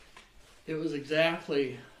It was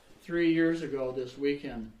exactly 3 years ago this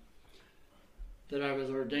weekend that I was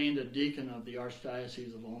ordained a deacon of the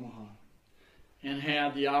Archdiocese of Omaha and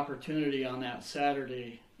had the opportunity on that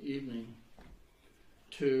Saturday evening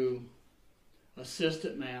to assist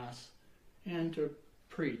at Mass and to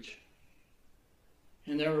preach.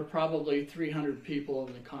 And there were probably 300 people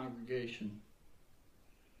in the congregation.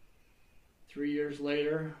 3 years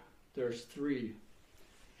later, there's 3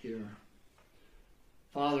 here.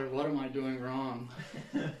 Father, what am I doing wrong?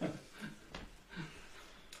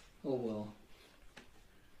 Oh well.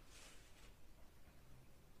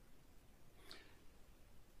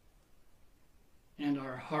 And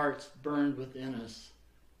our hearts burned within us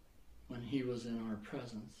when he was in our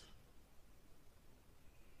presence.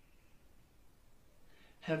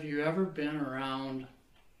 Have you ever been around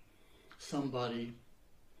somebody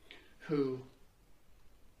who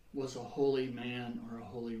was a holy man or a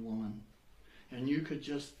holy woman, and you could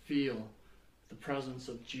just feel the presence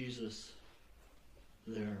of Jesus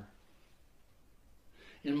there?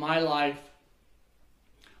 In my life,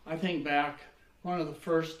 I think back, one of the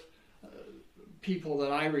first people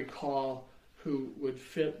that I recall who would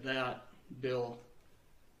fit that bill,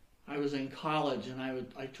 I was in college and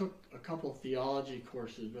I took a couple theology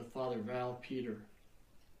courses with Father Val Peter,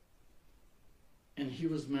 and he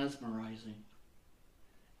was mesmerizing.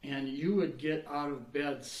 And you would get out of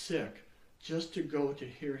bed sick just to go to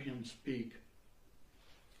hear him speak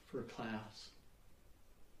for class.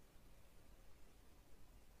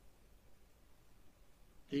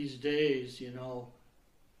 These days,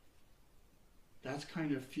 that's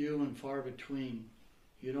kind of few and far between.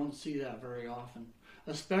 You don't see that very often,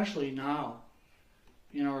 especially now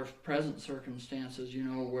in our present circumstances,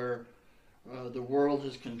 where the world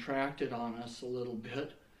has contracted on us a little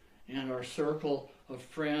bit, and our circle of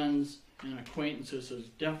friends and acquaintances has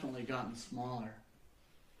definitely gotten smaller.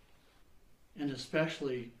 And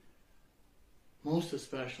most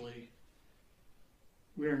especially,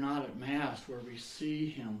 we are not at Mass where we see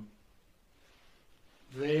him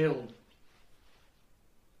veiled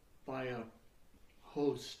by a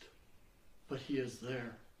host, but he is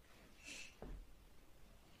there.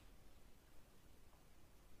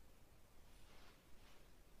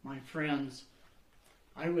 My friends,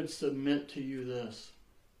 I would submit to you this,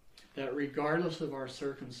 that regardless of our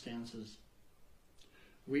circumstances,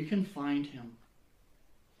 we can find him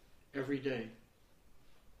every day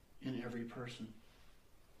in every person.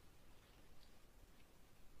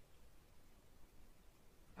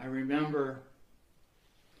 I remember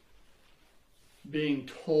being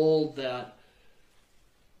told that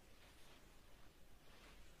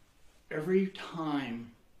every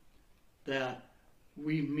time that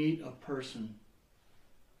we meet a person,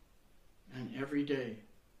 and every day,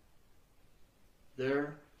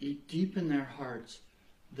 there, deep in their hearts,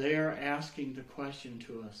 they are asking the question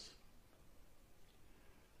to us,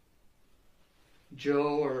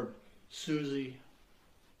 Joe or Susie,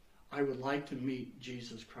 I would like to meet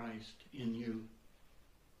Jesus Christ in you.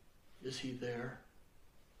 Is he there?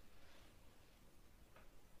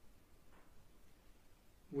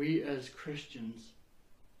 We as Christians,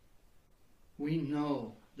 we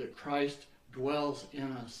know that Christ dwells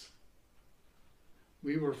in us.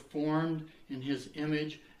 We were formed in his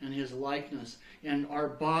image and his likeness, and our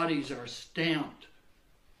bodies are stamped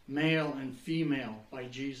male and female by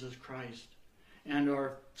Jesus Christ, and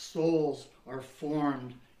our souls are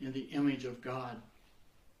formed in the image of God.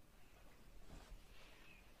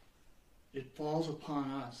 It falls upon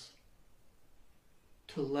us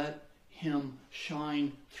to let him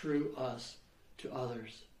shine through us to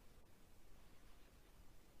others.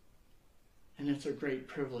 And it's a great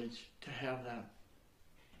privilege to have that.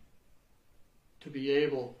 To be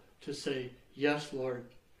able to say, yes, Lord,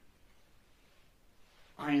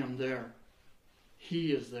 I am there.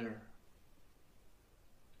 He is there.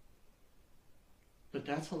 But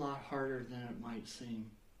that's a lot harder than it might seem.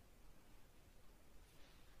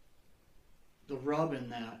 The rub in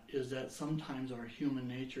that is that sometimes our human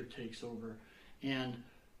nature takes over, and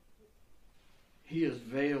he is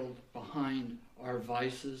veiled behind our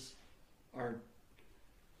vices, our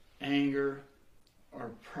anger,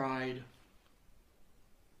 our pride.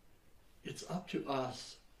 It's up to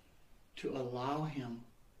us to allow him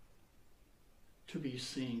to be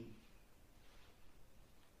seen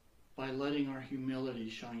by letting our humility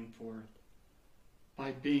shine forth,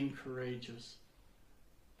 by being courageous,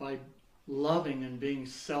 by loving and being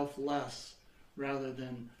selfless rather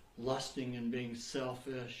than lusting and being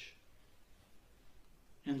selfish.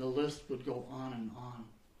 And the list would go on and on.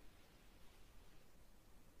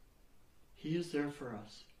 He is there for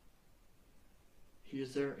us. He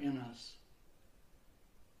is there in us.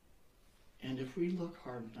 if we look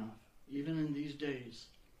hard enough, even in these days,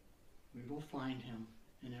 we will find him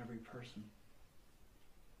in every person.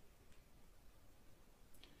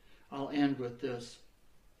 I'll end with this.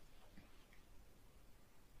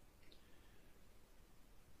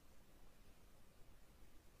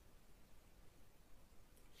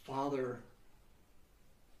 Father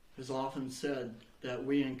has often said that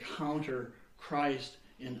we encounter Christ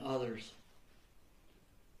in others.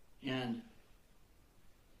 And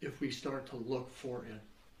if we start to look for it,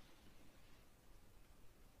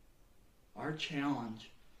 our challenge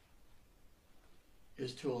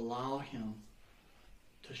is to allow him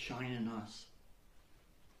to shine in us,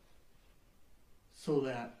 so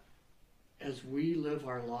that as we live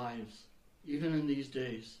our lives, even in these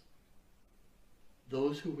days,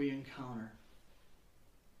 those who we encounter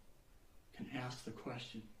can ask the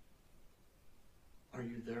question, are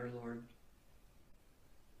you there, Lord?